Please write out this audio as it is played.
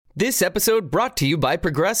This episode brought to you by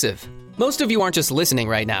Progressive. Most of you aren't just listening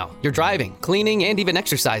right now. You're driving, cleaning, and even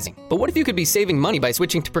exercising. But what if you could be saving money by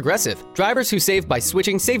switching to Progressive? Drivers who save by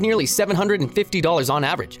switching save nearly $750 on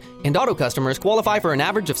average. And auto customers qualify for an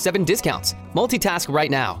average of 7 discounts. Multitask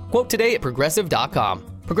right now. Quote today at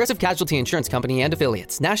Progressive.com. Progressive Casualty Insurance Company and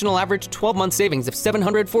Affiliates. National average 12-month savings of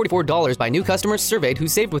 $744 by new customers surveyed who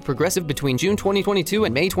saved with Progressive between June 2022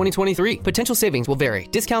 and May 2023. Potential savings will vary.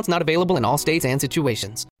 Discounts not available in all states and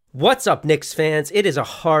situations. What's up, Knicks fans? It is a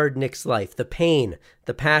hard Knicks life. The pain,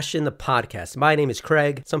 the passion, the podcast. My name is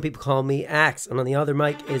Craig. Some people call me Axe. And on the other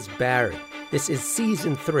mic is Barry. This is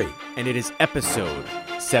Season 3. And it is Episode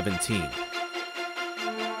 17.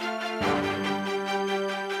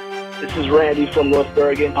 This is Randy from North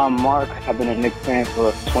Bergen. I'm Mark. I've been a Knicks fan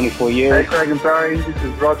for 24 years. Hey, Craig and Barry. This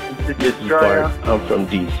is Russ from Sydney, Australia. I'm from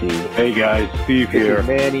D.C. Hey guys, Steve here. This is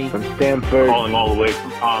Manny From Stanford. Calling all the way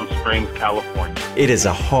from Palm Springs, California. It is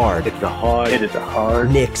a hard It is a hard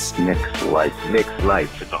Knicks. Knicks life. Knicks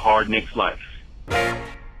life. It's a hard Knicks life.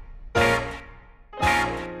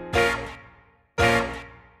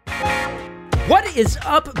 What is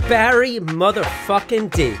up, Barry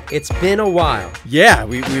motherfucking D? It's been a while. Yeah,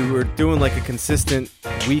 we were doing like a consistent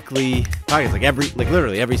weekly podcast,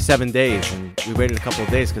 literally every 7 days, and we waited a couple of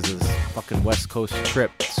days because of this fucking West Coast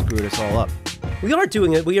trip screwed us all up. We are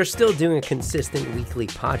doing it. We are still doing a consistent weekly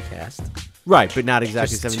podcast. Right, but not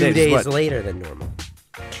exactly Just 7 2 days. days What? later than normal.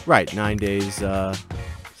 Right, 9 days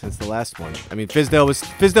since the last one. I mean, Fizdale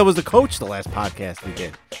was the coach the last podcast we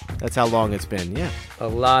did. That's how long it's been. Yeah. A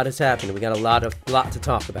lot has happened. We got a lot to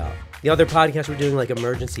talk about. The other podcasts we're doing like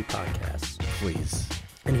emergency podcasts. Please.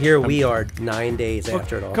 And here we are 9 days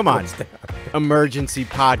after it all. Come on. goes down. Emergency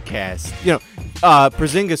podcast. You know,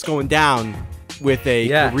 Porzingis going down with a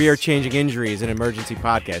Yes. career-changing injury is an emergency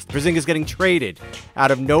podcast. Porzingis getting traded out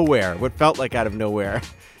of nowhere, what felt like out of nowhere,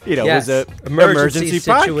 Yes. was a emergency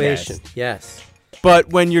situation. podcast. Yes.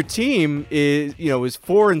 But when your team is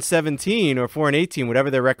 4-17 or 4-18,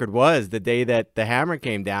 whatever their record was, the day that the hammer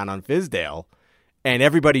came down on Fizdale, and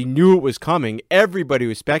everybody knew it was coming, everybody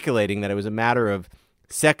was speculating that it was a matter of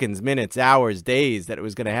seconds, minutes, hours, days that it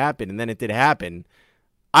was going to happen, and then it did happen.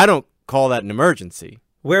 I don't call that an emergency.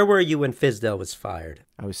 Where were you when Fizdale was fired?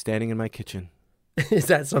 I was standing in my kitchen. Is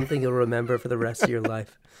that something you'll remember for the rest of your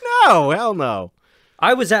life? No, hell no.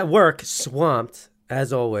 I was at work, swamped,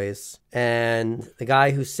 as always, and the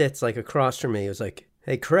guy who sits like across from me was like,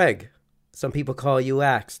 "Hey, Craig, some people call you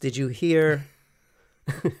Axe. Did you hear?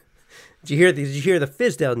 Did you hear the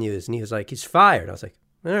Fizdale news?" And he was like, "He's fired." I was like,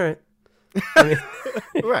 "All right." I mean,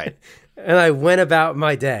 Right. and I went about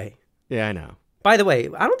my day. Yeah, I know. By the way,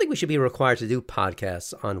 I don't think we should be required to do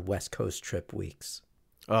podcasts on West Coast trip weeks.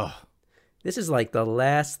 Oh, This is like the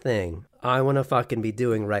last thing I want to fucking be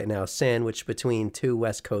doing right now, sandwiched between 2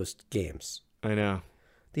 West Coast games. I know.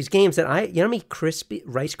 These games that you know how many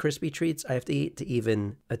Rice Krispie treats I have to eat to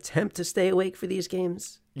even attempt to stay awake for these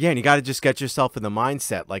games? Yeah, and you got to just get yourself in the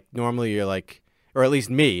mindset. Like normally you're like, or at least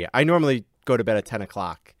me, I normally go to bed at 10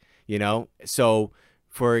 o'clock, So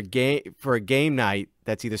for a game night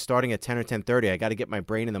that's either starting at 10 or 10:30, I got to get my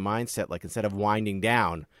brain in the mindset. Like instead of winding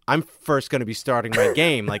down, I'm first going to be starting my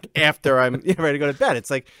game like after I'm ready to go to bed.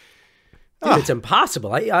 It's like, Dude, it's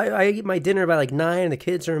impossible. I eat my dinner by like 9 and the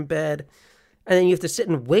kids are in bed. And then you have to sit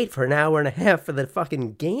and wait for an hour and a half for the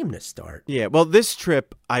fucking game to start. yeah. Well, this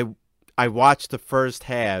trip, I watched the first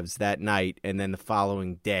halves that night, and then the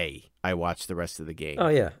following day, I watched the rest of the game. Oh,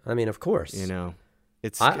 yeah. I mean, of course.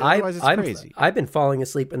 It's otherwise it's crazy. I've been falling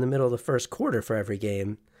asleep in the middle of the first quarter for every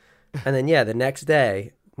game. And then, the next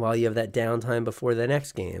day, while you have that downtime before the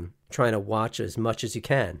next game, trying to watch as much as you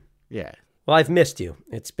can. Yeah. Well, I've missed you.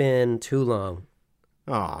 It's been too long.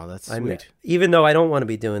 Oh, that's sweet. Even though I don't want to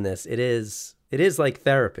be doing this, it is like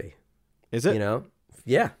therapy. Is it?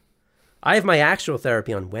 Yeah. I have my actual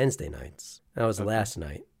therapy on Wednesday nights. That was last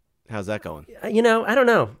night. How's that going? I don't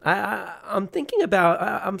know. I'm thinking about.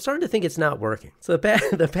 I'm starting to think it's not working. So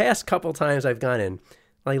the past couple times I've gone in,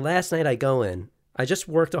 like last night I go in. I just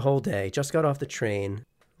worked a whole day. Just got off the train.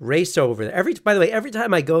 Race over there. By the way, every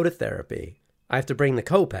time I go to therapy, I have to bring the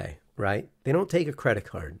copay. Right? They don't take a credit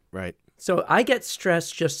card. Right. So I get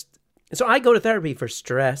stressed so I go to therapy for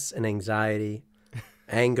stress and anxiety,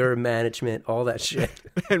 anger management, all that shit.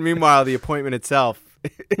 And meanwhile, the appointment itself.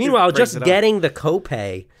 Meanwhile, just getting the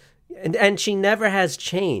copay, and she never has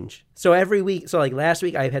change. So every week, so like last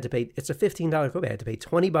week I had to pay, it's a $15 copay. I had to pay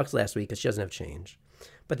 $20 last week because she doesn't have change.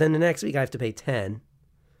 But then the next week I have to pay $10.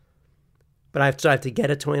 But I have to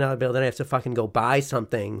get a $20 bill. Then I have to fucking go buy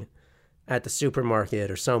something at the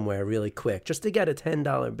supermarket or somewhere really quick just to get a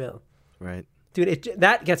 $10 bill. Right. Dude,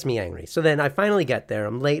 that gets me angry. So then I finally get there.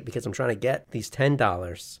 I'm late because I'm trying to get these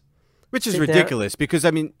 $10. Which is Sit down. ridiculous because,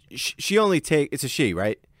 I mean, she only it's a she,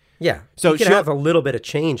 right? Yeah. So you can have a little bit of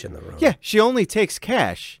change in the room. Yeah, she only takes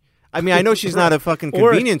cash. I mean, I know she's not a fucking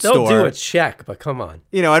Or convenience they'll store. do a check, but come on.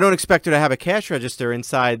 You know, I don't expect her to have a cash register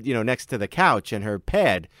inside, you know, next to the couch and her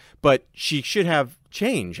pad, but she should have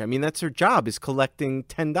change. I mean, that's her job, is collecting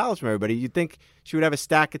 $10 from everybody. You'd think she would have a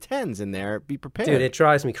stack of tens in there. Be prepared. Dude, it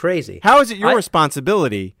drives me crazy. How is it your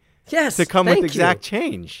responsibility yes, to come with thank exact you.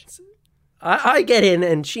 change? I get in,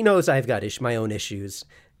 and she knows I've got my own issues,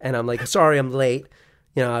 and I'm like, sorry, I'm late.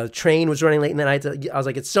 You know, the train was running late, and then I was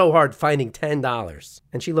like, it's so hard finding $10.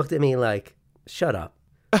 And she looked at me like, shut up.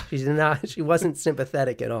 She wasn't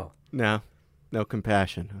sympathetic at all. No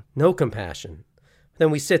compassion. Huh? No compassion.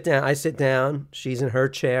 Then we sit down. I sit down. She's in her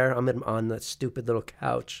chair. I'm on the stupid little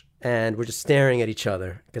couch. And we're just staring at each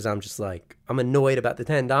other because I'm just like, I'm annoyed about the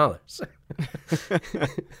 $10.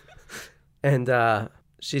 And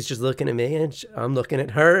she's just looking at me, and I'm looking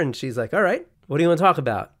at her, and she's like, all right, what do you want to talk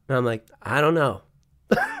about? And I'm like, I don't know.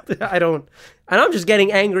 And I'm just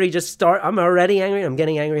getting angry. I'm already angry. I'm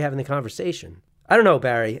getting angry having the conversation. I don't know,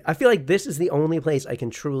 Barry. I feel like this is the only place I can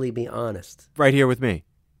truly be honest. Right here with me.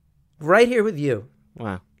 Right here with you.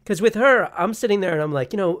 Wow. Because with her, I'm sitting there and I'm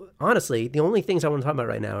like, you know, honestly, the only things I want to talk about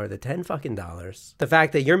right now are the $10 fucking. The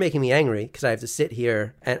fact that you're making me angry because I have to sit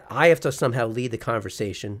here and I have to somehow lead the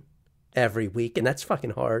conversation every week. And that's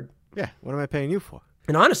fucking hard. Yeah. What am I paying you for?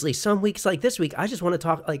 And honestly, some weeks like this week, I just want to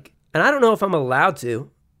talk and I don't know if I'm allowed to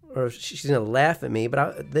or if she's going to laugh at me,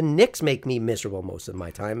 but the Knicks make me miserable most of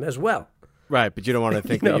my time as well. Right. But you don't want to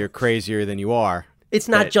think that you're crazier than you are. It's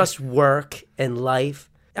not just work and life.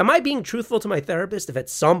 Am I being truthful to my therapist if at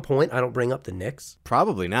some point I don't bring up the Knicks?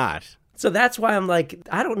 Probably not. So that's why I'm like,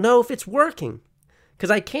 I don't know if it's working. Because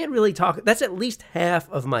I can't really talk. That's at least half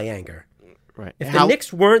of my anger. Right. If the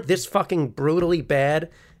Knicks weren't this fucking brutally bad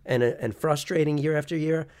and frustrating year after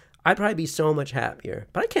year, I'd probably be so much happier.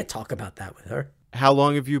 But I can't talk about that with her. How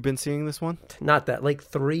long have you been seeing this one? Not that, like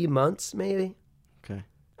 3 months maybe. Okay.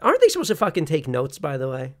 Aren't they supposed to fucking take notes, by the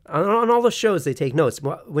way? On all the shows, they take notes.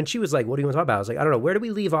 When she was like, what do you want to talk about? I was like, I don't know. Where did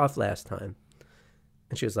we leave off last time?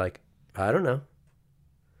 And she was like, I don't know.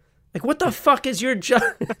 Like, what the fuck is your job?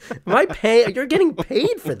 Am I paying? You're getting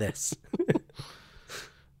paid for this.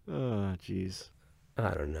 Oh, jeez.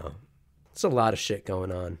 I don't know. It's a lot of shit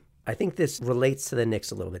going on. I think this relates to the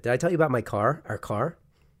Knicks a little bit. Did I tell you about my car, our car?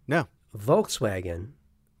 No. Volkswagen,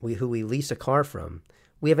 who we lease a car from,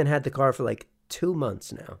 we haven't had the car for like 2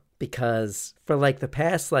 months now because for like the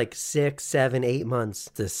past like 6, 7, 8 months,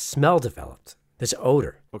 the smell developed, this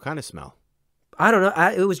odor. What kind of smell? I don't know.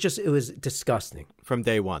 It was disgusting. From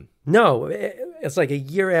day one? No, it's like a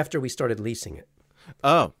year after we started leasing it.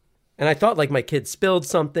 Oh. And I thought like my kid spilled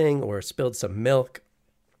something or spilled some milk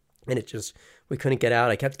and we couldn't get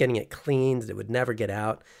out. I kept getting it cleaned. It would never get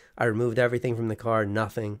out. I removed everything from the car,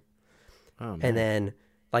 nothing. Oh, man. And then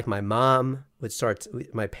like my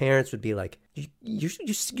parents would be like, you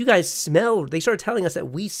guys smell. They started telling us that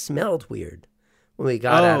we smelled weird when we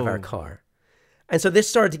got out of our car. And so this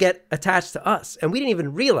started to get attached to us and we didn't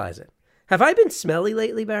even realize it. Have I been smelly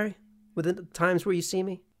lately, Barry? With the times where you see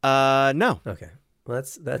me? No. Okay. Well,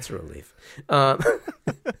 that's a relief.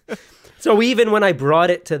 So even when I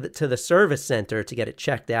brought it to the service center to get it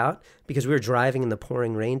checked out, because we were driving in the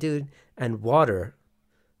pouring rain, dude, and water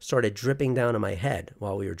started dripping down on my head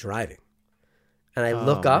while we were driving. And I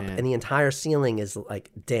look up and the entire ceiling is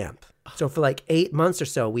like damp. So for like 8 months or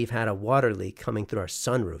so, we've had a water leak coming through our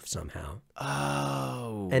sunroof somehow.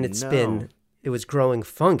 Oh, and it was growing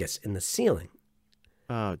fungus in the ceiling.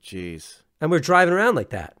 Oh, jeez. And we're driving around like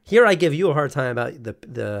that. Here I give you a hard time about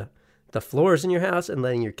the floors in your house and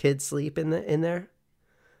letting your kids sleep in there.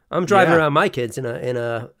 I'm driving around my kids in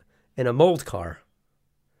a mold car.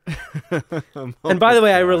 And by the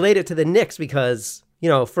way, I relate it to the Knicks because, you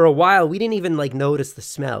know, for a while we didn't even like notice the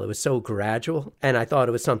smell. It was so gradual and I thought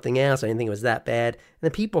it was something else. I didn't think it was that bad. And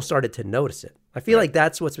then people started to notice it. I feel like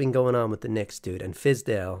that's what's been going on with the Knicks, dude, and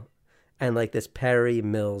Fizdale and like this Perry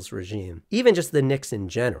Mills regime. Even just the Knicks in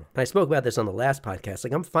general. And I spoke about this on the last podcast.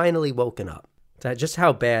 Like I'm finally woken up to just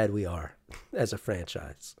how bad we are as a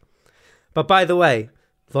franchise. But by the way,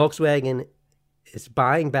 Volkswagen is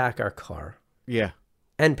buying back our car. Yeah.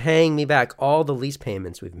 And paying me back all the lease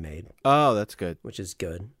payments we've made. Oh, that's good. Which is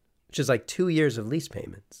good. Which is like 2 years of lease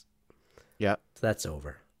payments. Yeah. So that's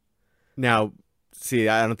over. Now, see,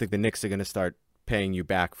 I don't think the Knicks are going to start paying you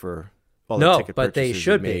back for all the ticket but they purchases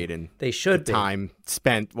should you made be. and They should the be. time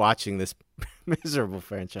spent watching this miserable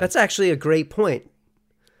franchise. That's actually a great point.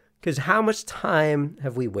 Because how much time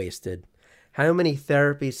have we wasted? How many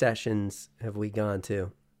therapy sessions have we gone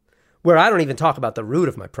to where I don't even talk about the root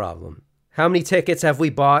of my problem? How many tickets have we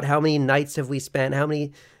bought? How many nights have we spent? How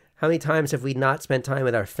many times have we not spent time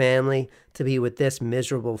with our family to be with this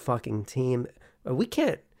miserable fucking team? We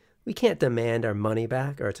can't demand our money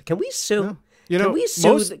back, or can we sue? No. Can we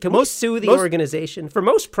sue the organization? For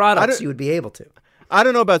most products, you would be able to. I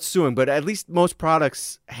don't know about suing, but at least most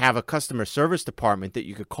products have a customer service department that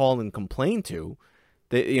you could call and complain to.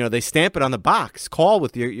 They stamp it on the box. Call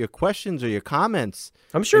with your questions or your comments.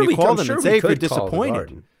 I'm sure we call them and say if you're could call the disappointed.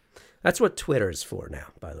 Garden. That's what Twitter's for now,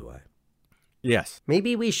 by the way. Yes.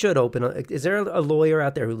 Maybe we should open. Is there a lawyer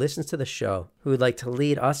out there who listens to the show who would like to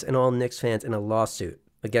lead us and all Knicks fans in a lawsuit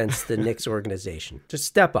against the Knicks organization? Just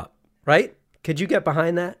step up, right? Could you get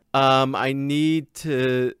behind that? I need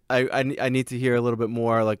to. I need to hear a little bit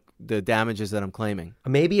more, like the damages that I'm claiming.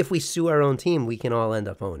 Maybe if we sue our own team, we can all end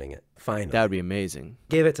up owning it. Finally, That would be amazing.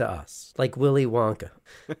 give it to us, like Willy Wonka.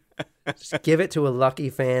 Just give it to a lucky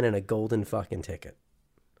fan and a golden fucking ticket.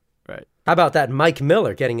 Right. How about that? Mike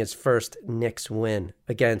Miller getting his first Knicks win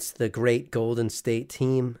against the great Golden State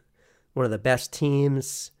team, one of the best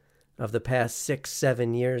teams of the past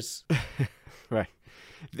 6-7 years. Right.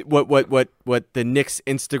 What the Knicks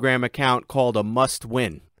Instagram account called a must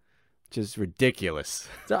win, which is ridiculous.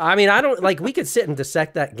 So, I mean, I don't we could sit and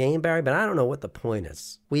dissect that game, Barry, but I don't know what the point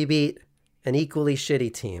is. We beat an equally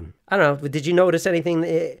shitty team. I don't know. Did you notice anything?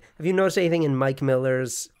 Have you noticed anything in Mike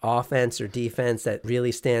Miller's offense or defense that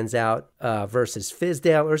really stands out versus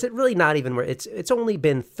Fizdale? Or is it really not even? It's only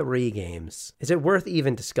been 3 games. Is it worth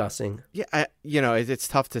even discussing? Yeah, it's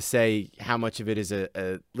tough to say how much of it is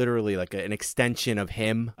a literally like an extension of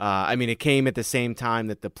him. I mean, it came at the same time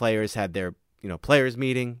that the players had their players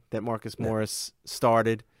meeting that Marcus Morris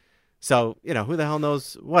started. So who the hell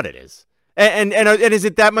knows what it is. And is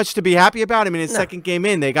it that much to be happy about? I mean, his second game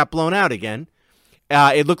in, they got blown out again.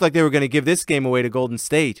 It looked like they were going to give this game away to Golden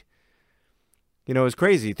State. It was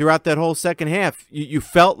crazy. Throughout that whole second half, you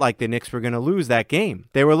felt like the Knicks were going to lose that game.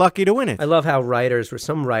 They were lucky to win it. I love how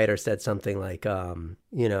some writer said something like, what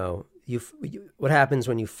happens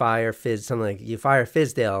when you fire you fire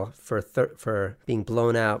Fizdale for being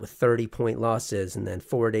blown out with 30-point losses, and then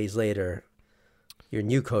 4 days later, your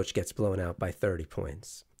new coach gets blown out by 30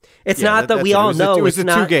 points. It's not that we all know. It was the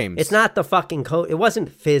 2 games. It's not the fucking coach. It wasn't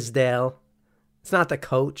Fizdale. It's not the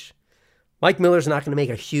coach. Mike Miller's not going to make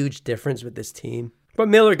a huge difference with this team. But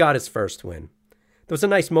Miller got his first win. There was a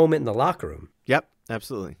nice moment in the locker room. Yep,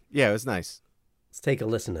 absolutely. Yeah, it was nice. Let's take a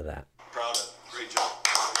listen to that. Proud of. Great job.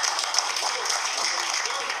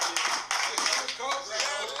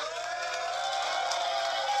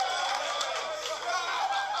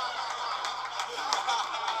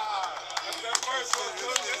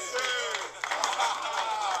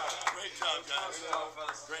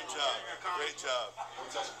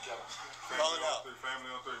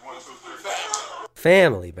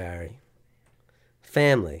 Family, Barry.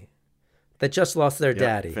 Family. That just lost their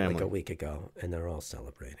daddy family. like a week ago, and they're all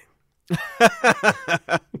celebrating.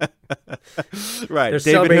 Right. They're David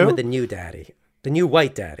celebrating who? with the new daddy. The new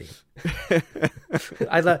white daddy.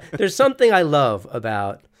 There's something I love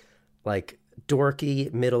about like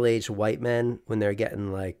dorky middle-aged white men when they're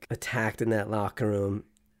getting like attacked in that locker room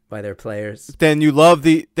by their players. Then you love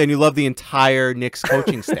the entire Knicks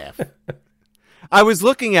coaching staff. I was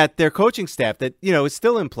looking at their coaching staff that is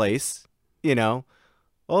still in place.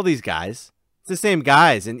 All these guys. It's the same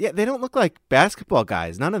guys, and they don't look like basketball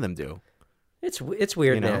guys. None of them do. It's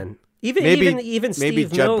weird, man. Even maybe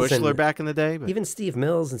Steve Judd Mills Bushler back in the day. But. Even Steve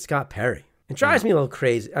Mills and Scott Perry. It drives me a little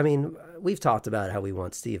crazy. I mean, we've talked about how we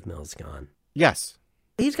want Steve Mills gone. Yes.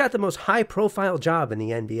 He's got the most high-profile job in the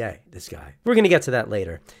NBA, this guy. We're going to get to that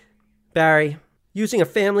later. Barry, using a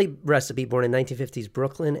family recipe born in 1950s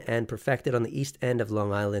Brooklyn and perfected on the east end of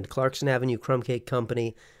Long Island, Clarkson Avenue Crumb Cake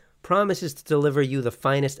Company promises to deliver you the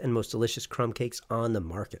finest and most delicious crumb cakes on the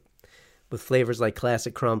market. With flavors like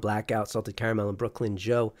Classic Crumb, Blackout, Salted Caramel, and Brooklyn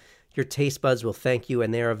Joe, your taste buds will thank you,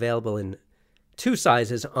 and they are available in 2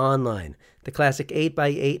 sizes online. The classic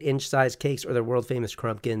 8x8-inch size cakes or their world-famous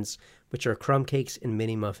Crumpkins, which are crumb cakes in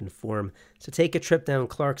mini muffin form. So take a trip down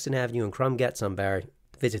Clarkson Avenue and crumb get some, Barry.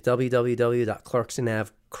 Visit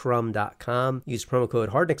www.clarksonavcrumb.com. Use promo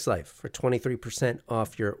code HardKnicksLife for 23%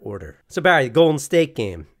 off your order. So, Barry, the Golden State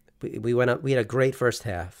game. We went up. We had a great first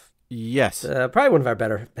half. Yes. Probably one of our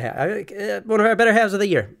better halves of the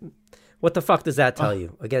year. What the fuck does that tell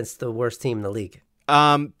you against the worst team in the league?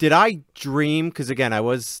 Did I dream, because again, I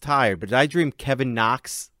was tired, but did I dream Kevin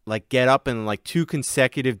Knox get up and 2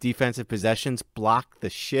 consecutive defensive possessions block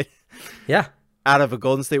the shit out of a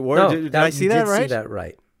Golden State Warrior? No, did I see that right? See that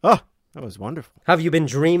right. Oh, That was wonderful. Have you been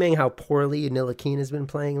dreaming how poorly Ntilikina has been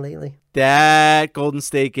playing lately? That Golden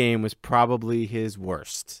State game was probably his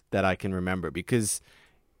worst that I can remember because,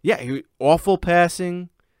 awful passing.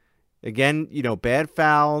 Again, bad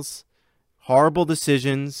fouls, horrible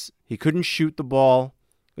decisions. He couldn't shoot the ball.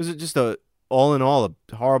 It was just all in all,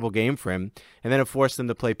 a horrible game for him. And then it forced him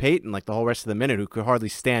to play Peyton like the whole rest of the minute, who could hardly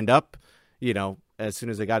stand up, as soon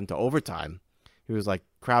as they got into overtime. He was like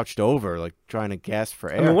crouched over, like trying to gasp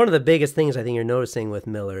for air. I mean, one of the biggest things I think you're noticing with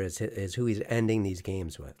Miller is who he's ending these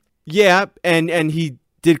games with. Yeah, and he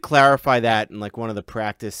did clarify that in like one of the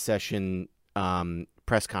practice session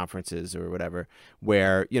press conferences or whatever,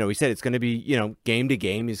 where, he said it's going to be, game to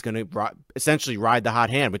game. He's going to essentially ride the hot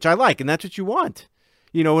hand, which I like, and that's what you want.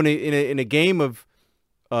 In a game of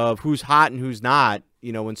who's hot and who's not,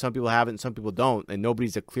 when some people have it and some people don't, and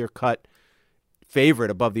nobody's a clear-cut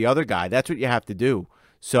favorite above the other guy, that's what you have to do.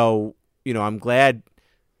 So, I'm glad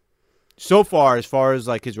so far as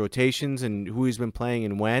like his rotations and who he's been playing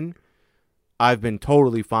and when, I've been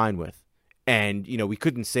totally fine with. And, we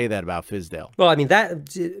couldn't say that about Fizdale. Well, I mean, that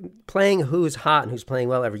playing who's hot and who's playing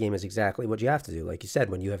well every game is exactly what you have to do. Like you said,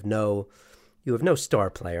 when you have no star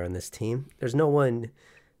player on this team, there's no one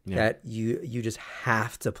that you just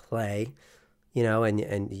have to play,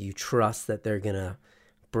 and you trust that they're going to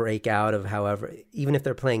break out of however, even if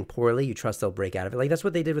they're playing poorly, you trust they'll break out of it. Like that's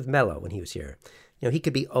what they did with Melo when he was here. He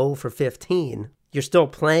could be 0 for 15. You're still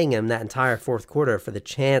playing him that entire fourth quarter for the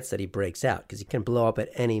chance that he breaks out because he can blow up at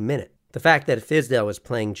any minute. The fact that Fizdale was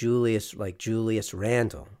playing Julius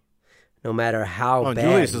Randle, no matter how bad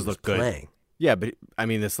Julius he's looked playing. Good. Yeah, but I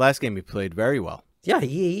mean, this last game he played very well. Yeah,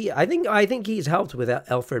 I think he's helped with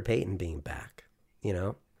Elfrid Payton being back.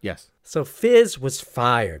 Yes. So Fizz was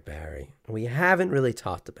fired, Barry. We haven't really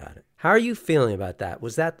talked about it. How are you feeling about that?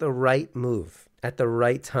 Was that the right move at the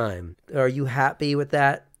right time? Are you happy with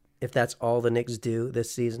that, if that's all the Knicks do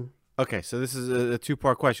this season? Okay, so this is a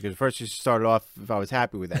two-part question, because first you started off if I was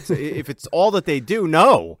happy with that. So if it's all that they do,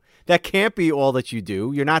 no. That can't be all that you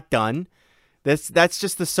do. You're not done. That's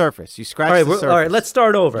just the surface. You scratch the surface. All right, let's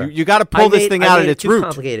start over. You got to pull this thing out at its root.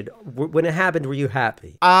 Complicated. When it happened, were you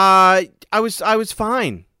happy? I was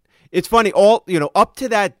fine. It's funny, up to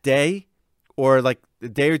that day, or like the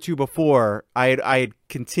day or two before, I had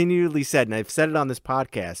continually said, and I've said it on this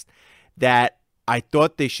podcast, that I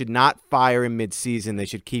thought they should not fire him mid-season. They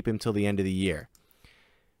should keep him till the end of the year.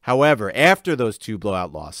 However, after those two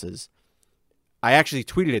blowout losses, I actually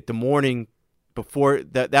tweeted it the morning before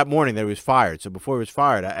that morning that he was fired. So before he was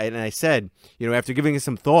fired, I said, after giving it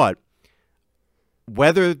some thought,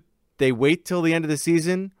 whether they wait till the end of the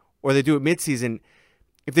season or they do it mid-season,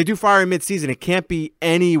 if they do fire him mid-season, it can't be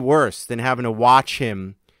any worse than having to watch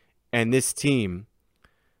him and this team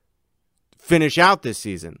finish out this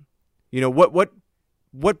season.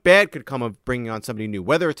 What bad could come of bringing on somebody new,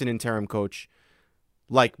 whether it's an interim coach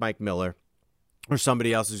like Mike Miller or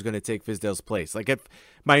somebody else who's going to take Fizdale's place. Like,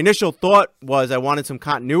 my initial thought was I wanted some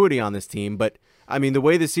continuity on this team, but I mean, the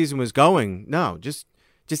way the season was going, no, just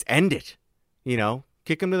end it.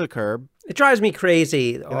 Kick him to the curb. It drives me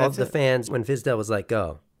crazy. All of the fans, when Fizdale was let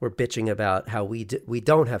go, were bitching about how we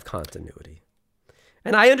don't have continuity.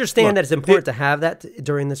 And I understand that it's important to have that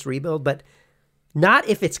during this rebuild, but not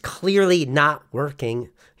if it's clearly not working.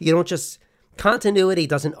 You don't just... Continuity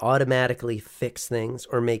doesn't automatically fix things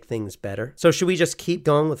or make things better. So should we just keep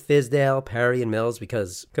going with Fizdale, Perry, and Mills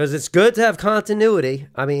because it's good to have continuity?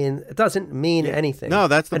 I mean, it doesn't mean anything. No,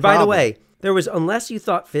 that's the problem. And by the way, unless you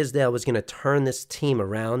thought Fizdale was going to turn this team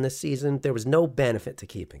around this season, there was no benefit to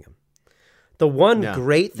keeping him. The one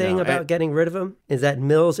great thing about getting rid of him is that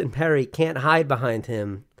Mills and Perry can't hide behind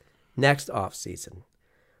him next offseason.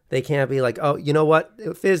 They can't be like, oh, you know what?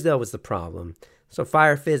 Fizdale was the problem. So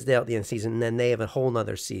fire Fizdale at the end of the season, and then they have a whole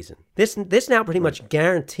nother season. This now pretty much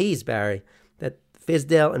guarantees, Barry, that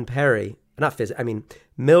Fizdale and Perry,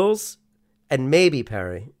 Mills and maybe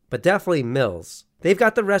Perry, but definitely Mills, they've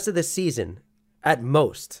got the rest of the season at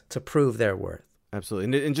most to prove their worth.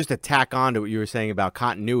 Absolutely. And just to tack on to what you were saying about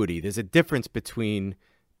continuity, there's a difference between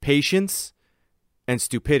patience and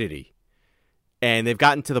stupidity. And they've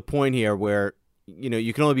gotten to the point here where,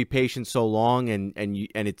 you can only be patient so long and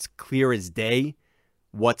it's clear as day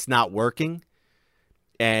what's not working.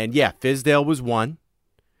 And yeah, Fizdale was one.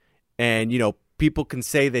 And, people can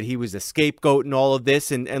say that he was a scapegoat in all of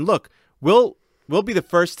this. And look, we'll be the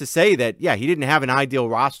first to say that, yeah, he didn't have an ideal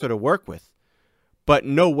roster to work with. But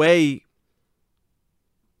no way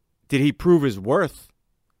did he prove his worth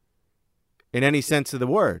in any sense of the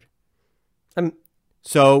word.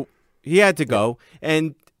 So he had to go.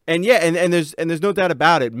 And And there's no doubt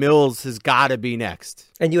about it. Mills has got to be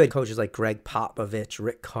next. And you had coaches like Greg Popovich,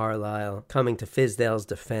 Rick Carlisle coming to Fizdale's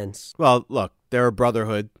defense. Well, look, they're a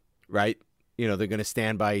brotherhood, right? You know, they're going to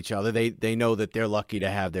stand by each other. They know that they're lucky to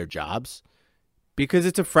have their jobs because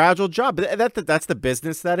it's a fragile job. That's the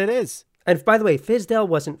business that it is. And by the way, Fizdale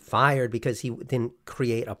wasn't fired because he didn't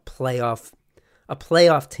create a playoff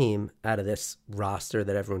team out of this roster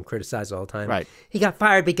that everyone criticizes all the time. Right. He got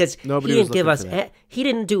fired because Nobody he was didn't give looking us for that. he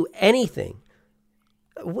didn't do anything.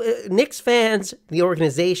 Knicks fans, the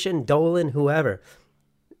organization, Dolan, whoever,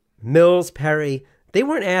 Mills, Perry, they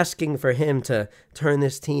weren't asking for him to turn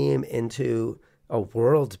this team into a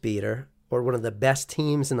world beater or one of the best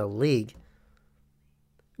teams in the league.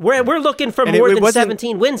 We're looking for And more it than wasn't-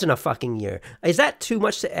 17 wins in a fucking year. Is that too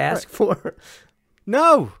much to ask for?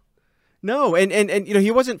 No. And you know, he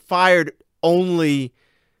wasn't fired only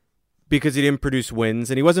because he didn't produce wins,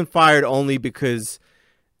 and he wasn't fired only because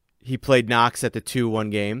he played Knox at the 2-1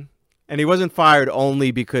 game, and he wasn't fired only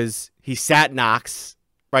because he sat Knox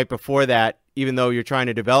right before that, even though you're trying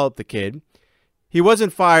to develop the kid. He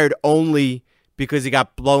wasn't fired only because he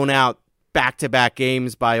got blown out back-to-back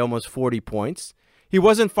games by almost 40 points. He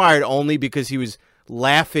wasn't fired only because he was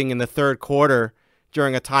laughing in the third quarter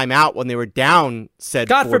during a timeout when they were down said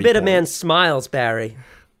God 40 forbid a points. man smiles, Barry.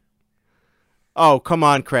 Oh, come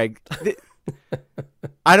on, Craig.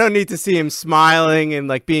 I don't need to see him smiling and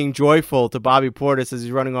like being joyful to Bobby Portis as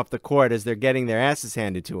he's running off the court as they're getting their asses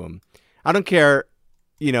handed to him. I don't care,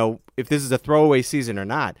 you know, if this is a throwaway season or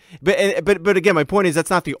not. But again, my point is that's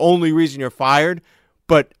not the only reason you're fired.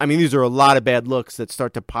 But I mean, these are a lot of bad looks that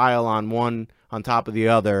start to pile on one on top of the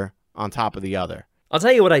other on top of the other. I'll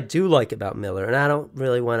tell you what I do like about Miller, and I don't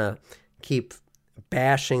really want to keep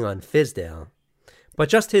bashing on Fizdale, but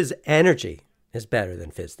just his energy is better than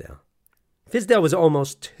Fizdale. Fizdale was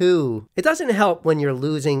almost too. It doesn't help when you're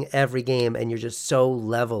losing every game and you're just so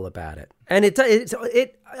level about it. And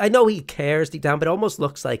I know he cares deep down, but it almost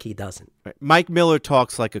looks like he doesn't. Right. Mike Miller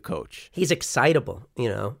talks like a coach. He's excitable, you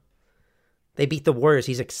know. They beat the Warriors.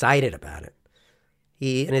 He's excited about it.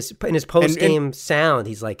 He in his post game sound,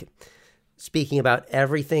 he's like speaking about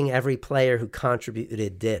everything every player who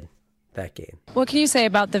contributed did that game. What can you say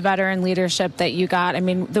about the veteran leadership that you got? I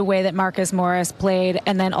mean, the way that Marcus Morris played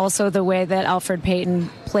and then also the way that Elfrid Payton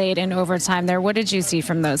played in overtime there. What did you see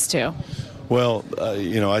from those two? Well,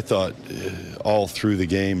 I thought all through the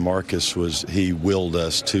game, Marcus he willed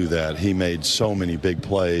us to that. He made so many big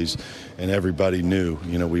plays, and everybody knew,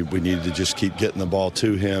 we needed to just keep getting the ball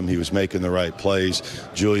to him. He was making the right plays.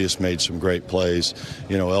 Julius made some great plays.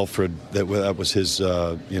 Elfrid, that was his,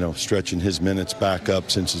 stretching his minutes back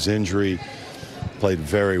up since his injury. Played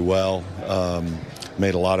very well.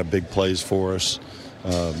 Made a lot of big plays for us.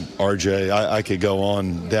 RJ, I could go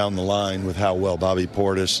on down the line with how well Bobby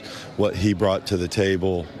Portis, what he brought to the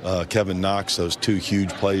table. Kevin Knox, those two huge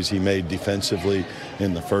plays he made defensively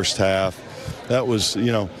in the first half. That was,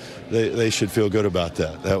 they should feel good about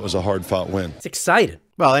that. That was a hard-fought win. It's exciting.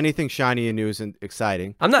 Well, anything shiny and new is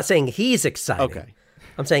exciting. I'm not saying he's exciting. Okay.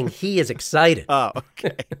 I'm saying he is excited. Oh,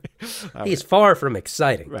 okay. He's far from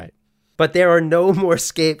exciting. Right. But there are no more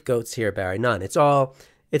scapegoats here, Barry. None. It's all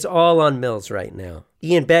on Mills right now.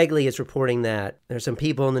 Ian Begley is reporting that there's some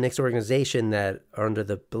people in the Knicks organization that are under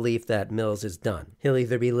the belief that Mills is done. He'll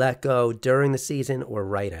either be let go during the season or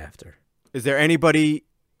right after. Is there anybody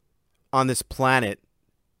on this planet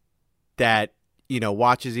that,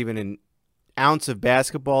 watches even an ounce of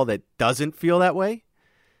basketball that doesn't feel that way?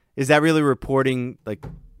 Is that really reporting like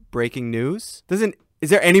breaking news? Is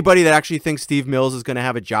there anybody that actually thinks Steve Mills is going to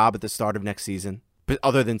have a job at the start of next season? But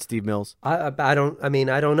other than Steve Mills? I don't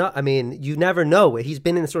know. I mean, you never know. He's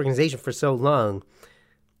been in this organization for so long.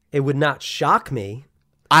 It would not shock me.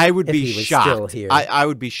 I would if be he was shocked. Still here. I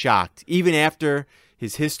would be shocked. Even after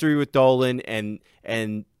his history with Dolan and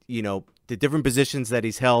the different positions that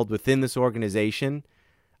he's held within this organization,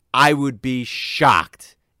 I would be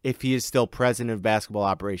shocked if he is still president of basketball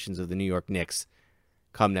operations of the New York Knicks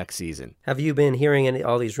come next season. Have you been hearing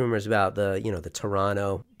all these rumors about the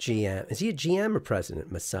Toronto GM? Is he a GM or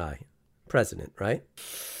president? Masai, president, right?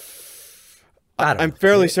 I'm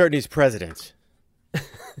fairly certain he's president.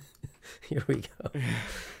 Here we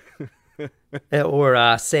go.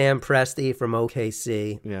 Or Sam Presti from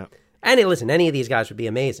OKC. Yeah. And listen, any of these guys would be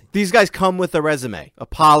amazing. These guys come with a resume, a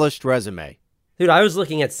polished resume. Dude, I was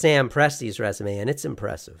looking at Sam Presti's resume, and it's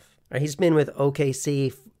impressive. He's been with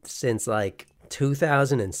OKC since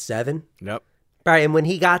 2007. Yep. Right, and when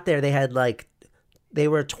he got there, they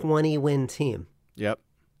were a 20-win team. Yep.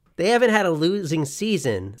 They haven't had a losing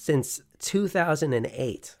season since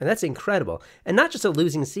 2008. And that's incredible. And not just a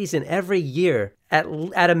losing season, every year at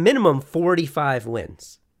a minimum 45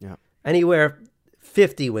 wins. Yeah. Anywhere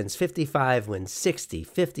 50 wins, 55 wins, 60,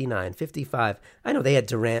 59, 55. I know they had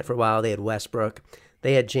Durant for a while. They had Westbrook.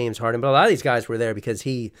 They had James Harden. But a lot of these guys were there because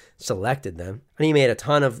he selected them. And he made a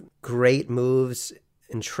ton of great moves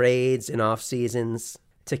and trades in off seasons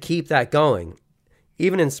to keep that going,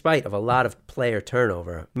 even in spite of a lot of player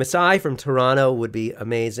turnover. Masai from Toronto would be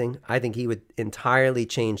amazing. I think he would entirely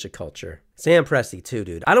change the culture. Sam Presti too,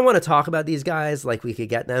 dude. I don't want to talk about these guys like we could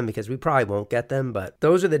get them because we probably won't get them, but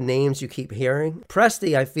those are the names you keep hearing.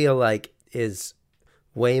 Presti, I feel like, is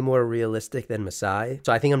way more realistic than Masai.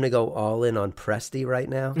 So I think I'm going to go all in on Presti right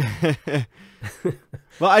now.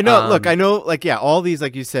 Well, I know, look, I know, like, yeah, all these,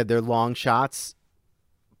 like you said, they're long shots,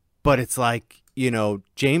 but it's like, you know,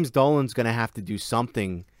 James Dolan's going to have to do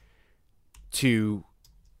something to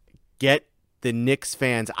get the Knicks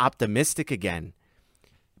fans optimistic again,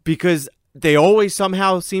 because they always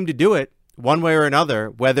somehow seem to do it one way or another,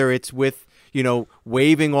 whether it's with, you know,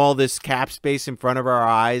 waving all this cap space in front of our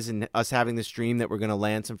eyes and us having this dream that we're going to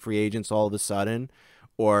land some free agents all of a sudden,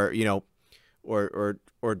 or, you know, or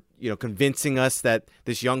you know, convincing us that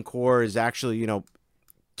this young core is actually, you know,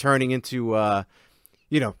 turning into,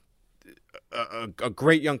 you know, a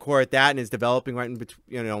great young core at that and is developing right in between,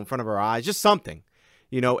 you know, in front of our eyes, just something,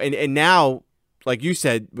 you know, and now, like you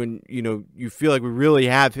said, when, you know, you feel like we really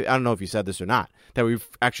have, I don't know if you said this or not, that we've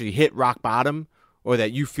actually hit rock bottom, or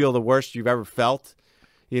that you feel the worst you've ever felt,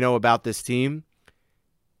 you know, about this team.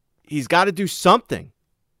 He's got to do something,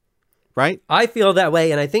 right? I feel that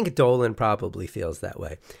way, and I think Dolan probably feels that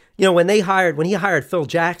way. You know, when he hired Phil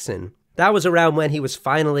Jackson, that was around when he was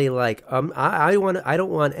finally like, I don't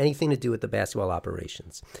want anything to do with the basketball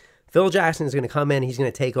operations. Phil Jackson is going to come in, he's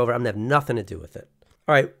going to take over. I'm going to have nothing to do with it.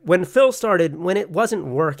 All right, when Phil started, when it wasn't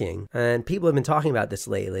working, and people have been talking about this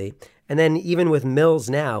lately, and then even with Mills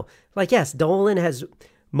now, like, yes, Dolan has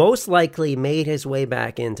most likely made his way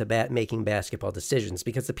back into making basketball decisions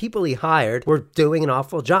because the people he hired were doing an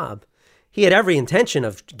awful job. He had every intention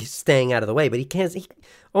of staying out of the way, but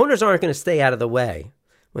owners aren't going to stay out of the way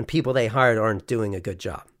when people they hired aren't doing a good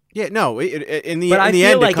job. Yeah, no, in the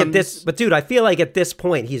end, comes... But dude, I feel like at this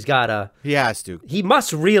point he has to. He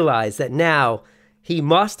must realize that now he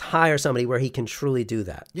must hire somebody where he can truly do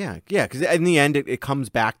that. Yeah, because in the end, it comes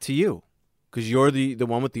back to you, because you're the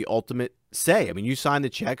one with the ultimate say. I mean, you sign the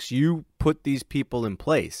checks, you put these people in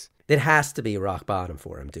place. It has to be rock bottom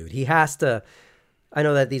for him, dude. He has to. I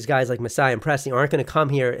know that these guys like Masai and Presti aren't going to come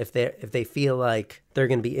here if they feel like they're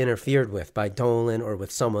going to be interfered with by Dolan or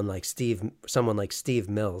with someone like Steve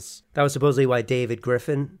Mills. That was supposedly why David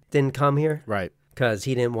Griffin didn't come here, right? Because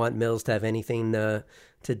he didn't want Mills to have anything to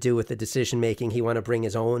do with the decision making. He wanted to bring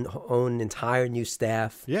his own entire new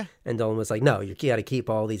staff. Yeah. And Dolan was like, no, you got to keep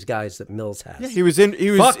all these guys that Mills has.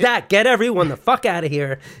 Yeah, fuck that. Get everyone the fuck out of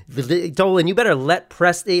here. Dolan, you better let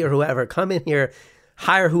Presti or whoever come in here,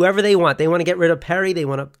 hire whoever they want. They want to get rid of Perry. They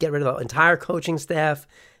want to get rid of the entire coaching staff.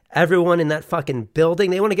 Everyone in that fucking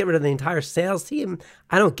building. They want to get rid of the entire sales team.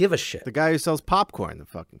 I don't give a shit. The guy who sells popcorn, the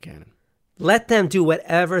fucking cannon. Let them do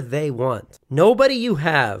whatever they want. Nobody you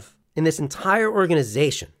have in this entire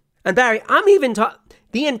organization, and Barry, I'm even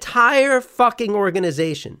the entire fucking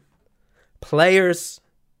organization, players,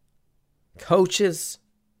 coaches,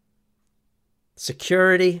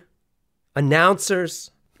 security,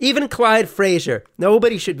 announcers, even Clyde Frazier,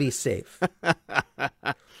 nobody should be safe.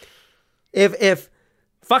 If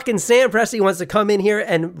fucking Sam Presti wants to come in here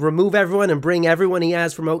and remove everyone and bring everyone he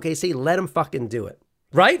has from OKC, let him fucking do it.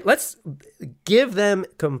 Right? Let's give them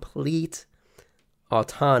complete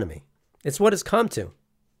autonomy. It's what it's come to.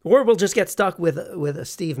 Or we'll just get stuck with a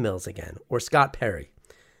Steve Mills again, or Scott Perry.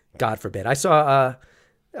 God forbid. I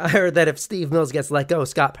heard that if Steve Mills gets let go,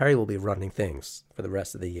 Scott Perry will be running things for the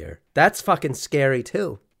rest of the year. That's fucking scary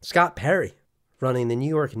too. Scott Perry running the New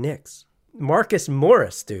York Knicks. Marcus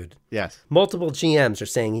Morris, dude. Yes. Multiple GMs are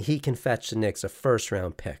saying he can fetch the Knicks a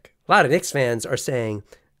first-round pick. A lot of Knicks fans are saying,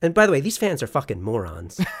 and by the way, these fans are fucking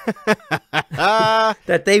morons,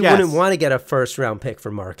 that they wouldn't want to get a first-round pick for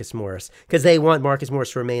Marcus Morris because they want Marcus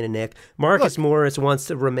Morris to remain a Knick. Marcus Morris wants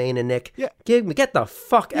to remain a Knick. Yeah. Get the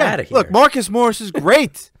fuck out of here. Look, Marcus Morris is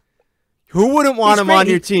great. Who wouldn't want him on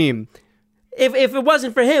your team? If it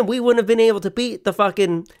wasn't for him, we wouldn't have been able to beat the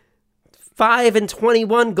fucking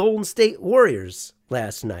 5-21 Golden State Warriors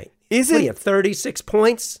last night. What do you have, 36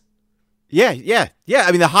 points? Yeah.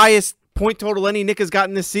 I mean, the highest point total any Knick has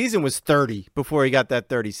gotten this season was 30 before he got that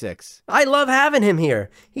 36. I love having him here.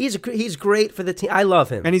 He's great for the team. I love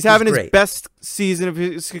him. And he's having his best season of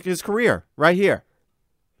his career right here.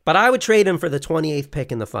 But I would trade him for the 28th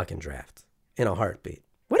pick in the fucking draft in a heartbeat.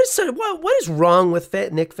 What is wrong with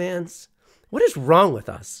Nick fans? What is wrong with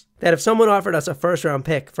us? That if someone offered us a first-round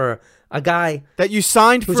pick for a guy that you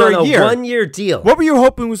signed who's for on a year, 1-year deal. What were you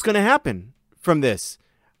hoping was going to happen from this?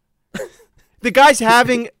 The guy's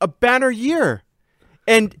having a banner year.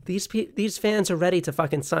 And these fans are ready to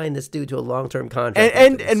fucking sign this dude to a long-term contract.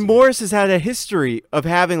 And Morris has had a history of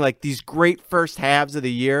having like these great first halves of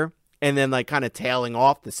the year and then like kind of tailing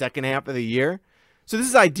off the second half of the year. So this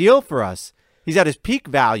is ideal for us. He's at his peak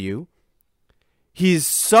value. He's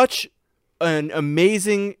such an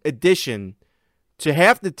amazing addition to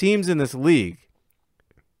half the teams in this league.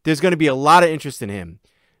 There's going to be a lot of interest in him.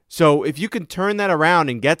 So if you can turn that around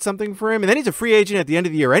and get something for him, and then he's a free agent at the end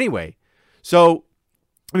of the year anyway. So,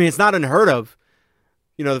 I mean, it's not unheard of,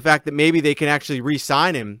 the fact that maybe they can actually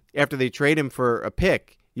re-sign him after they trade him for a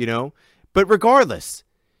pick, But regardless,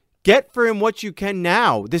 get for him what you can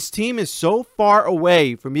now. This team is so far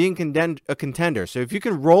away from being a contender. So if you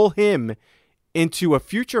can roll him into a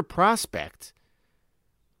future prospect,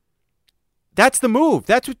 that's the move.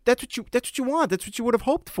 That's what you want. That's what you would have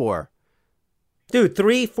hoped for. Dude,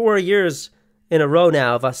 3-4 years in a row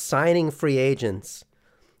now of us signing free agents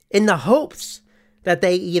in the hopes that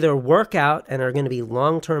they either work out and are going to be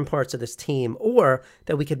long-term parts of this team or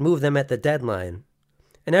that we could move them at the deadline.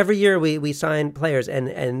 And every year we sign players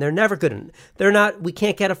and they're never good. We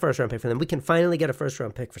can't get a first-round pick for them. We can finally get a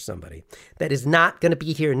first-round pick for somebody that is not going to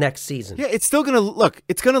be here next season. Yeah, it's still going to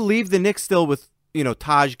it's going to leave the Knicks still with,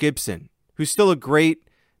 Taj Gibson, who's still a great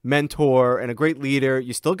mentor and a great leader.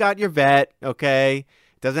 You still got your vet, okay?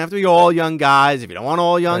 It doesn't have to be all young guys if you don't want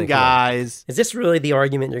all young guys. Is this really the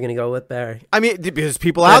argument you're going to go with, Barry? I mean, because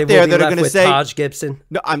people out there that are going to say Taj Gibson.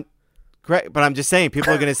 No, I'm correct, but I'm just saying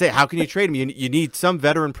people are going to say, how can you trade him? You need some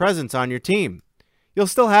veteran presence on your team. You'll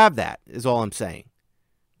still have that, is all I'm saying.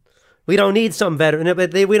 We don't need some veteran,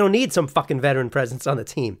 but we don't need some fucking veteran presence on the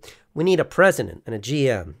team. We need a president and a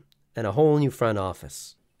GM and a whole new front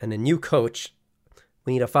office and a new coach.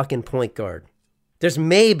 We need a fucking point guard. There's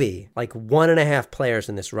maybe like 1.5 players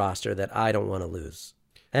in this roster that I don't want to lose.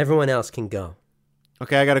 Everyone else can go.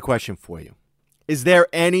 Okay, I got a question for you. Is there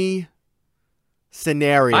any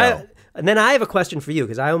scenario? And then I have a question for you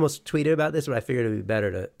because I almost tweeted about this, but I figured it would be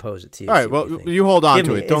better to pose it to you. All right, well, you hold on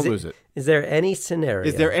to it. Don't lose it. Is there any scenario?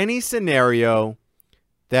 Is there any scenario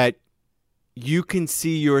that you can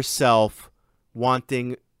see yourself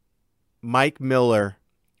wanting Mike Miller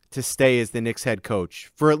to stay as the Knicks head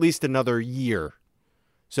coach for at least another year?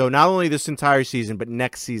 So not only this entire season, but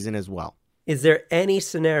next season as well. Is there any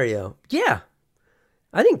scenario? Yeah,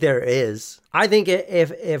 I think there is. I think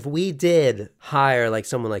if we did hire like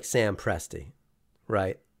someone like Sam Presti,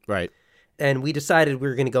 right? Right. And we decided we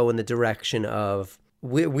were going to go in the direction of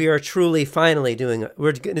we are truly finally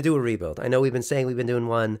we're going to do a rebuild. I know we've been saying we've been doing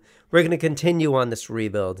one. We're going to continue on this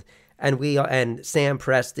rebuild. And Sam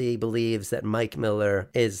Presti believes that Mike Miller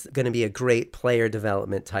is going to be a great player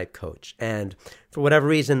development type coach. And for whatever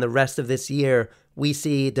reason, the rest of this year, we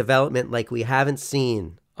see development like we haven't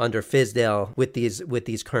seen under Fizdale with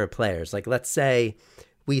these current players. Like, let's say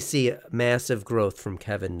we see massive growth from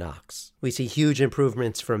Kevin Knox. We see huge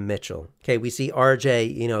improvements from Mitchell. Okay, we see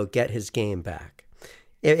RJ, get his game back.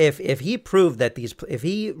 If he proved that if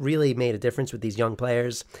he really made a difference with these young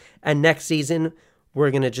players, and next season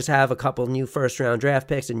we're going to just have a couple new first-round draft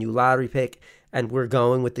picks, a new lottery pick, and we're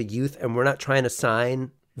going with the youth, and we're not trying to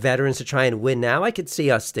sign veterans to try and win now, I could see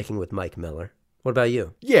us sticking with Mike Miller. What about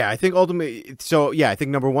you? Yeah, I think ultimately, I think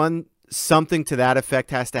number one, something to that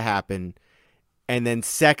effect has to happen. And then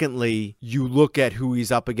secondly, you look at who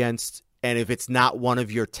he's up against, and if it's not one of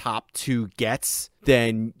your top 2 gets,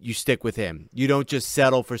 then you stick with him. You don't just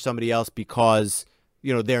settle for somebody else because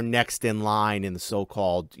they're next in line in the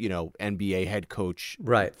so-called, NBA head coach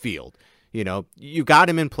field. You got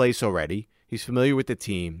him in place already. He's familiar with the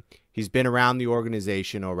team. He's been around the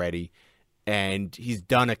organization already, and he's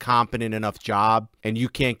done a competent enough job, and you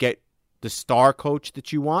can't get the star coach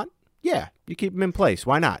that you want. Yeah, you keep him in place.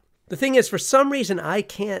 Why not? The thing is, for some reason, I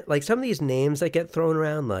can't, like some of these names that get thrown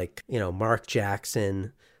around, like, Mark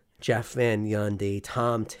Jackson, Jeff Van Gundy,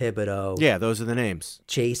 Tom Thibodeau. Yeah, those are the names.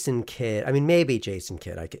 Jason Kidd. I mean, maybe Jason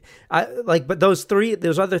Kidd. But those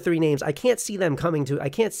other 3 names, I can't see them I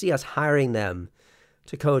can't see us hiring them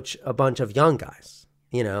to coach a bunch of young guys,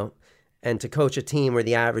 and to coach a team where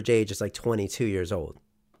the average age is like 22 years old.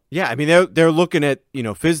 Yeah, I mean, they're looking at,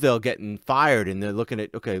 Fizdale getting fired, and they're looking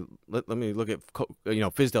at, okay, let me look at,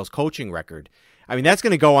 Fizdale's coaching record. I mean, that's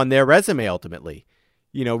going to go on their resume ultimately,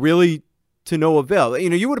 really to no avail.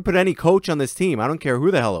 You would have put any coach on this team. I don't care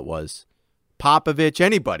who the hell it was. Popovich,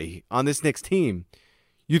 anybody on this Knicks team.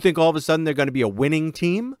 You think all of a sudden they're going to be a winning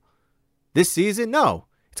team this season? No.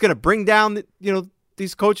 It's going to bring down,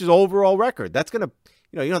 these coaches' overall record. That's going to,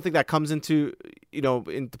 you don't think that comes into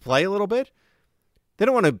play a little bit? They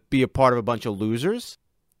don't want to be a part of a bunch of losers.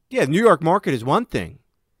 Yeah, the New York market is one thing,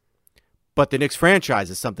 but the Knicks franchise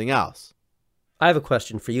is something else. I have a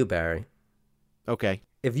question for you, Barry. Okay.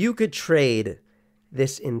 If you could trade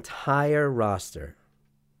this entire roster,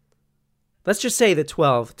 let's just say the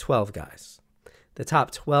 12 guys, the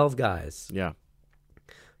top 12 guys, yeah,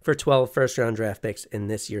 for 12 first-round draft picks in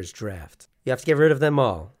this year's draft. You have to get rid of them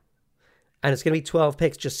all. And it's going to be 12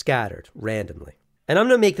 picks just scattered randomly. And I'm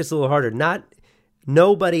going to make this a little harder.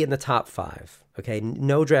 Nobody in the top 5, okay?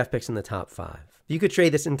 No draft picks in the top 5. If you could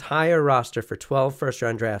trade this entire roster for 12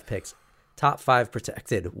 first-round draft picks, top 5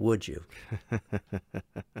 protected, would you?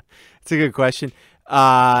 It's a good question.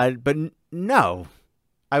 But no,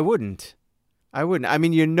 I wouldn't. I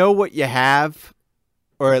mean, you know what you have,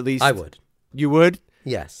 or at least... I would. You would?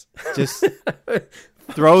 Yes. Just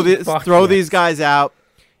throw these guys out,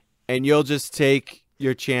 and you'll just take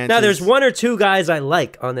your chances. Now, there's one or two guys I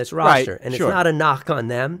like on this roster, right, and sure. It's not a knock on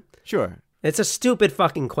them. Sure. It's a stupid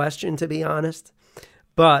fucking question, to be honest.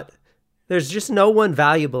 But there's just no one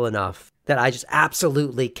valuable enough that I just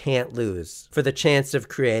absolutely can't lose for the chance of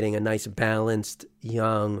creating a nice, balanced,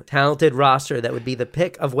 young, talented roster that would be the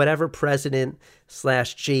pick of whatever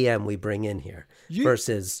president/GM we bring in here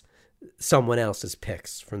versus someone else's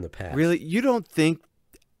picks from the past. Really? You don't think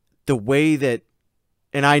the way that,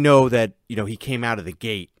 and I know that, he came out of the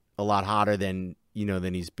gate a lot hotter than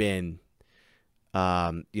he's been,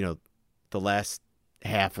 the last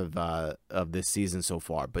half of this season so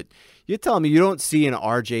far. But you're telling me you don't see in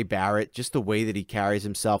RJ Barrett, just the way that he carries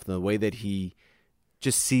himself and the way that he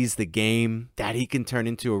just sees the game, that he can turn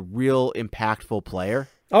into a real impactful player?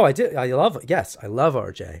 Oh, I do. I love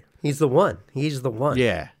RJ. He's the one.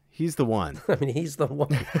 Yeah, he's the one. I mean, he's the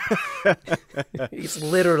one. He's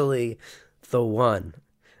literally the one.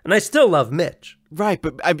 And I still love Mitch. Right,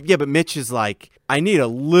 but Mitch is like, I need a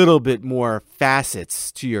little bit more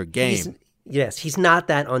facets to your game. He's not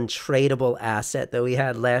that untradeable asset that we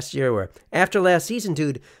had last year, where after last season,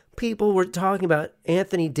 dude, people were talking about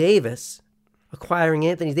acquiring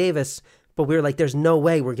Anthony Davis, but we were like, there's no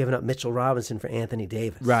way we're giving up Mitchell Robinson for Anthony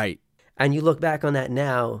Davis. Right. And you look back on that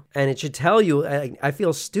now, and it should tell you, I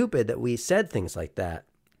feel stupid that we said things like that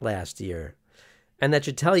last year. And that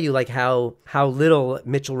should tell you like how little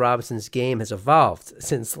Mitchell Robinson's game has evolved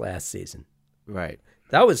since last season. Right.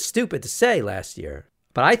 That was stupid to say last year.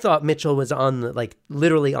 But I thought Mitchell was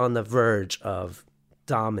literally on the verge of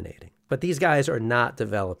dominating. But these guys are not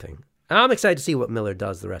developing. And I'm excited to see what Miller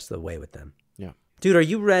does the rest of the way with them. Yeah. Dude, are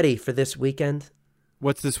you ready for this weekend?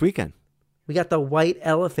 What's this weekend? We got the White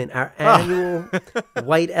Elephant, our annual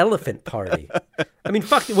White Elephant party. I mean,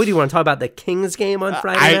 fuck, what do you want to talk about? The Kings game on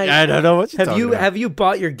Friday night? I don't know what you're talking about. Have you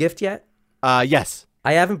bought your gift yet? Yes.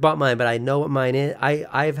 I haven't bought mine, but I know what mine is.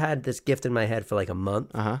 I've had this gift in my head for like a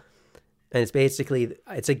month. Uh-huh. And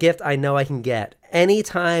it's a gift I know I can get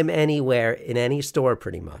anytime, anywhere, in any store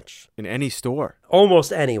pretty much. In any store?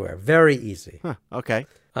 Almost anywhere. Very easy. Huh, okay.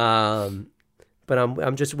 But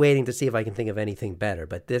I'm just waiting to see if I can think of anything better.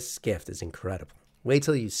 But this gift is incredible. Wait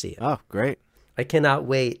till you see it. Oh, great. I cannot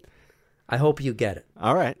wait. I hope you get it.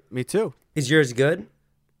 All right. Me too. Is yours good?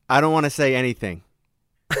 I don't want to say anything.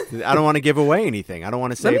 I don't want to give away anything. I don't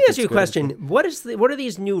want to say. Let me ask you a question. What are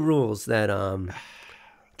these new rules that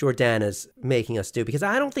Jordana's making us do? Because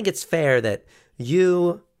I don't think it's fair that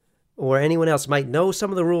you or anyone else might know some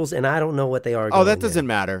of the rules and I don't know what they are. Oh, that doesn't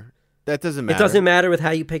matter. That doesn't matter. It doesn't matter with how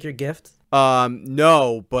you pick your gift?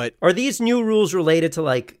 No, but... Are these new rules related to,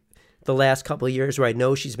 like, the last couple of years where I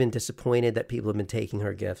know she's been disappointed that people have been taking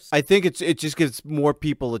her gifts? I think it just gives more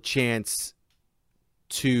people a chance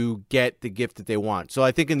to get the gift that they want. So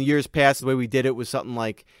I think in the years past, the way we did it was something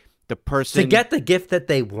like the person... To get the gift that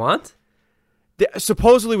they want?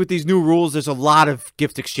 Supposedly with these new rules, there's a lot of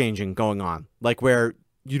gift exchanging going on. Like where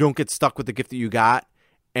you don't get stuck with the gift that you got,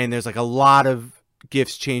 and there's like a lot of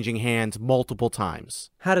gifts changing hands multiple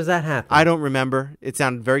times. How does that happen? I don't remember. It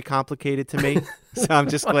sounded very complicated to me. So I'm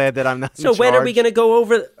just glad that I'm not in So when charge. are we going to go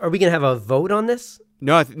over? Are we going to have a vote on this?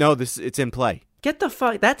 No, it's in play. Get the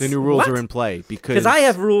fuck. That's the new rules what? are in play because I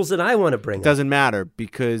have rules that I want to bring. It doesn't matter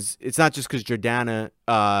because it's not just because Jordana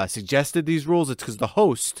suggested these rules. It's because the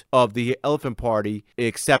host of the Elephant Party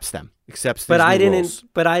accepts them. Accepts these rules.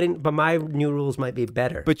 But my new rules might be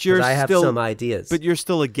better. But I have some ideas. But you're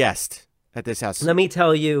still a guest at this house. Let me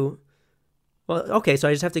tell you. Well, okay, so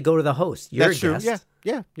I just have to go to the host. You're That's a guest. True.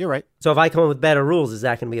 Yeah, you're right. So if I come up with better rules, is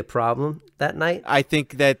that going to be a problem that night? I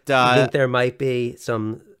think that you think there might be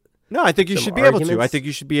some No, I think you some should be able to. arguments? I think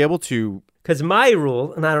you should be able to. Because my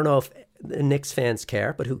rule, and I don't know if the Knicks fans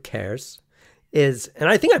care, but who cares, is, and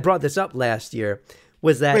I think I brought this up last year,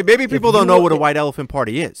 was that... Wait, maybe if people you don't know look what a at- white elephant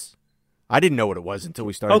party is. I didn't know what it was until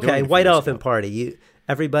we started doing it. Okay, a few white years elephant ago. party.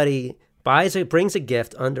 Everybody brings a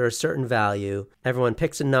gift under a certain value. Everyone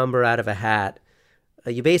picks a number out of a hat.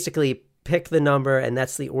 You basically pick the number, and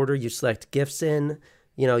that's the order you select gifts in.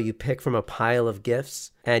 You know, you pick from a pile of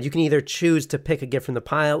gifts, and you can either choose to pick a gift from the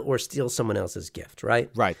pile or steal someone else's gift, right?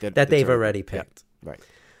 Right. That they've already picked. Yeah, right.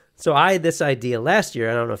 So I had this idea last year,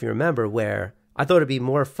 I don't know if you remember, where I thought it'd be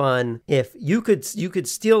more fun if you could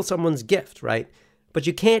steal someone's gift, right? But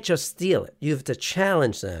you can't just steal it. You have to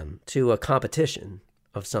challenge them to a competition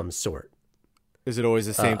of some sort. Is it always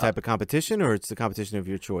the same type of competition, or it's the competition of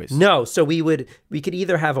your choice? No, so we could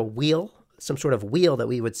either have a wheel, some sort of wheel that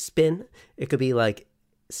we would spin. It could be like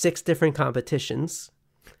 6 different competitions.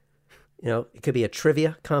 You know, it could be a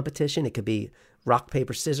trivia competition. It could be rock,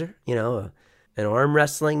 paper, scissors, you know, an arm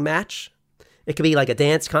wrestling match. It could be like a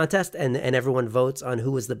dance contest, and everyone votes on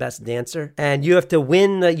who is the best dancer. And you have to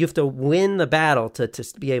win the battle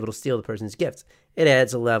to be able to steal the person's gifts. It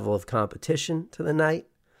adds a level of competition to the night.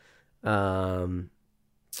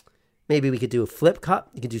 Maybe we could do a flip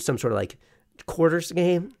cup. You could do some sort of like quarters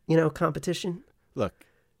game, you know, competition. Look,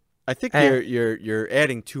 I think you're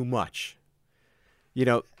adding too much. You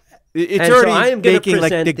know, it's and already so I am gonna making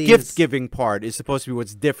like the present these- gift giving part is supposed to be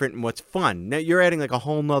what's different and what's fun. Now you're adding like a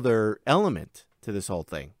whole nother element to this whole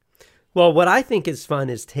thing. Well, what I think is fun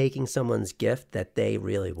is taking someone's gift that they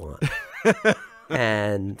really want.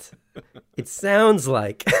 And it sounds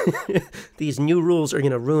like these new rules are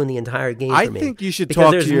going to ruin the entire game for me. I think you should because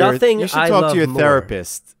talk there's to your nothing I love more.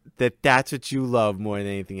 therapist that's what you love more than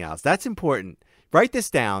anything else. That's important. Write this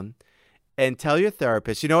down and tell your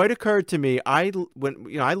therapist. You know, it occurred to me I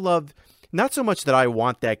love not so much that I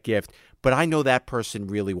want that gift, but I know that person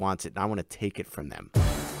really wants it and I want to take it from them.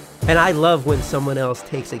 And I love when someone else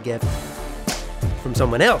takes a gift from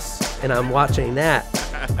someone else and I'm watching that.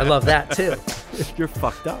 I love that too. You're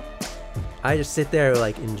fucked up. I just sit there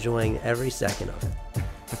like enjoying every second of it.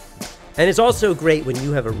 And it's also great when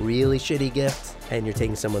you have a really shitty gift and you're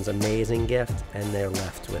taking someone's amazing gift and they're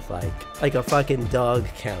left with like a fucking dog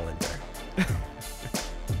calendar.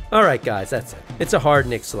 All right, guys, that's it. It's a hard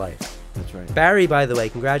Knicks life. That's right. Barry, by the way,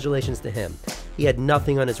 congratulations to him. He had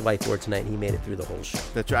nothing on his whiteboard tonight and he made it through the whole show.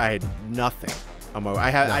 That's right. I had nothing.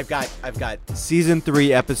 I've got season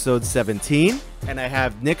 3, episode 17, and I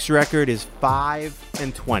have Nick's record is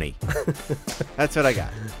 5-20. That's what I got.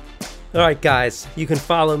 All right, guys, you can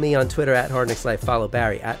follow me on Twitter at HardKnicksLife. Follow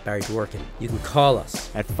Barry at Barry Dworkin. You can call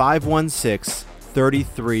us at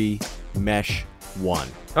 516-33-MESH-1.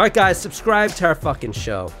 All right, guys, subscribe to our fucking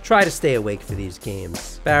show. Try to stay awake for these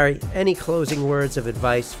games. Barry, any closing words of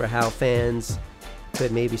advice for how fans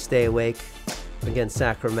could maybe stay awake against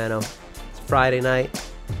Sacramento? It's Friday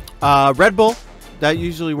night. Red Bull. That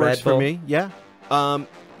usually works for me. Yeah.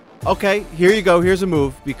 Okay, here you go. Here's a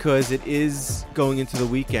move because it is going into the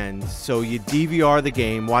weekend. So you DVR the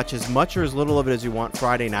game, watch as much or as little of it as you want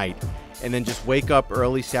Friday night, and then just wake up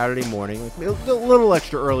early Saturday morning, like a little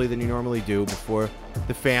extra early than you normally do before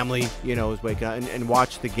the family, is waking up, and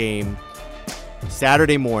watch the game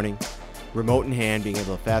Saturday morning, remote in hand, being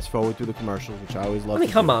able to fast forward through the commercials, which I always love.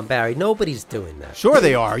 Come on, Barry. Nobody's doing that. Sure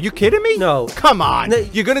they are. Are you kidding me? No. Come on. No,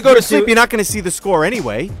 you're going to go to sleep. You're not going to see the score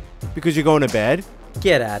anyway because you're going to bed.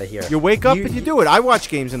 Get out of here. You wake up and you do it. I watch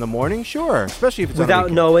games in the morning, sure, especially if it's without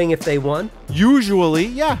knowing if they won. Usually,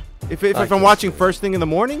 yeah. If I'm watching first thing in the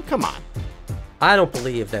morning, come on. I don't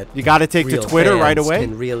believe that. You got to take to Twitter right away.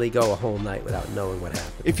 Can really go a whole night without knowing what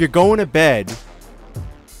happened. If you're going to bed,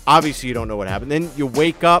 obviously you don't know what happened. Then you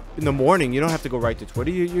wake up in the morning. You don't have to go right to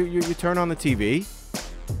Twitter. You turn on the TV,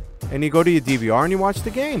 and you go to your DVR and you watch the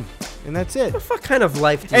game. And that's it. What kind of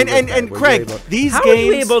life do you live? And Craig, these how games... How are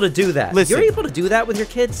you able to do that? Listen. You're able to do that with your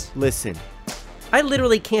kids? Listen. I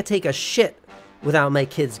literally can't take a shit without my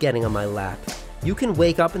kids getting on my lap. You can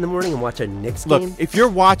wake up in the morning and watch a Knicks game? Look, if you're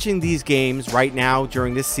watching these games right now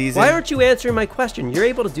during this season... Why aren't you answering my question? You're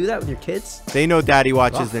able to do that with your kids? They know Daddy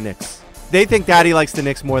watches the Knicks. They think Daddy likes the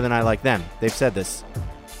Knicks more than I like them. They've said this.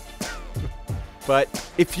 But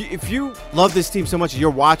if you love this team so much, you're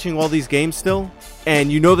watching all these games still,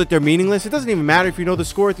 and you know that they're meaningless, it doesn't even matter if you know the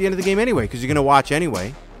score at the end of the game anyway, because you're going to watch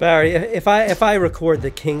anyway. Barry, if I record the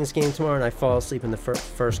Kings game tomorrow and I fall asleep in the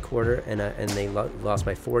first quarter and they lost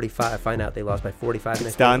by 45, I find out they lost by 45.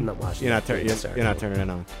 It's done. I'm not watching. You're not turning it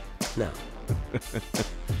on. No.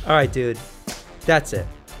 All right, dude. That's it,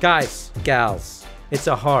 guys, gals. It's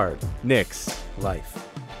a hard Knicks life.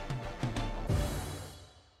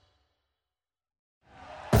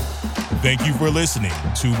 Thank you for listening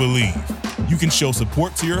to Believe. You can show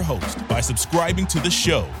support to your host by subscribing to the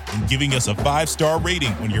show and giving us a 5-star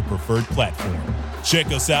rating on your preferred platform. Check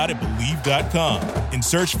us out at Believe.com and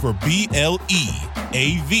search for BLEAV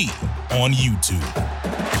on YouTube.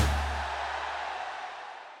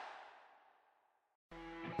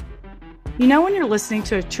 You know when you're listening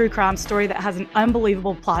to a true crime story that has an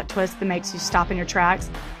unbelievable plot twist that makes you stop in your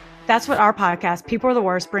tracks? That's what our podcast, People Are the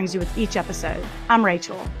Worst, brings you with each episode. I'm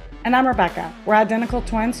Rachel. And I'm Rebecca. We're identical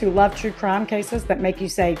twins who love true crime cases that make you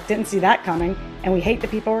say, didn't see that coming, and we hate the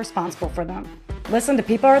people responsible for them. Listen to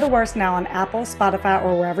People Are the Worst now on Apple, Spotify,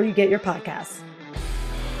 or wherever you get your podcasts.